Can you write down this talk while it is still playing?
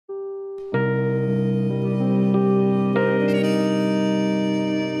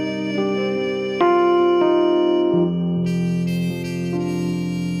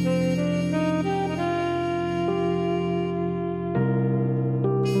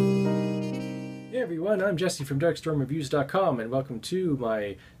Hey everyone, I'm Jesse from DarkStormReviews.com and welcome to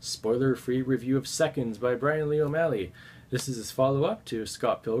my spoiler-free review of Seconds by Bryan Lee O'Malley. This is his follow-up to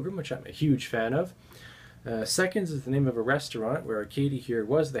Scott Pilgrim, which I'm a huge fan of. Seconds is the name of a restaurant where Katie here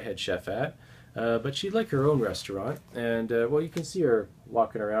was the head chef at, but she'd like her own restaurant, and well, you can see her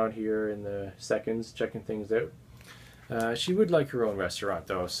walking around here in the Seconds, checking things out. She would like her own restaurant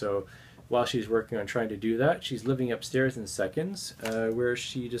though, so while she's working on trying to do that, she's living upstairs in Seconds, where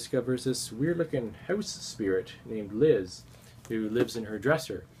she discovers this weird-looking house spirit named Liz, who lives in her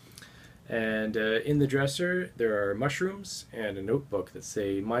dresser. And in the dresser, there are mushrooms and a notebook that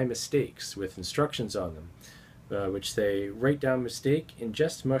say "My Mistakes" with instructions on them, which say, "Write down mistake,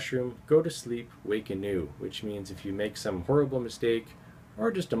 ingest mushroom, go to sleep, wake anew," which means if you make some horrible mistake,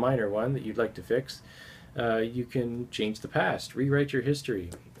 or just a minor one that you'd like to fix, you can change the past, rewrite your history,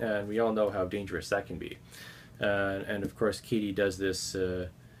 and we all know how dangerous that can be. And of course, Katie does this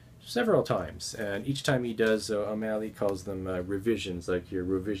several times, and each time he does, O'Malley calls them revisions, like your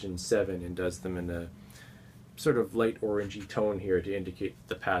revision 7, and does them in a sort of light orangey tone here to indicate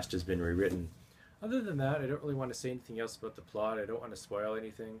that the past has been rewritten. Other than that, I don't really want to say anything else about the plot. I don't want to spoil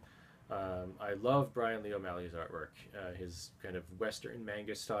anything. I love Bryan Lee O'Malley's artwork, his kind of Western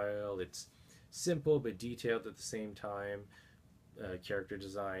manga style. It's simple but detailed at the same time. Character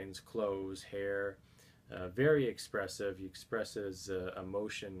designs, clothes, hair, very expressive. He expresses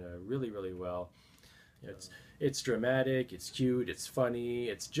emotion really well. It's dramatic, it's cute, it's funny,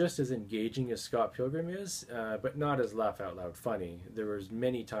 it's just as engaging as Scott Pilgrim is, but not as laugh out loud funny. There was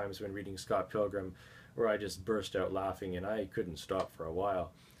many times when reading Scott Pilgrim where I just burst out laughing and I couldn't stop for a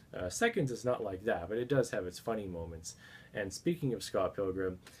while. Seconds is not like that, but it does have its funny moments. And speaking of Scott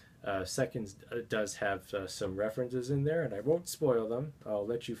Pilgrim, Seconds does have some references in there, and I won't spoil them. I'll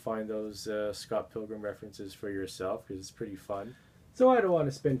let you find those Scott Pilgrim references for yourself, because it's pretty fun. So I don't want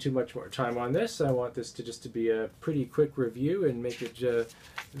to spend too much more time on this. I want this to just to be a pretty quick review and make it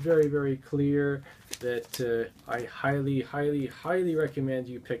very clear that I highly recommend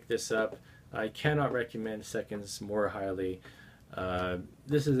you pick this up. I cannot recommend Seconds more highly.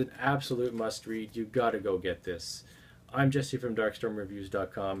 This is an absolute must-read. You've got to go get this. I'm Jesse from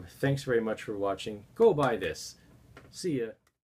DarkStormReviews.com. Thanks very much for watching. Go buy this. See ya.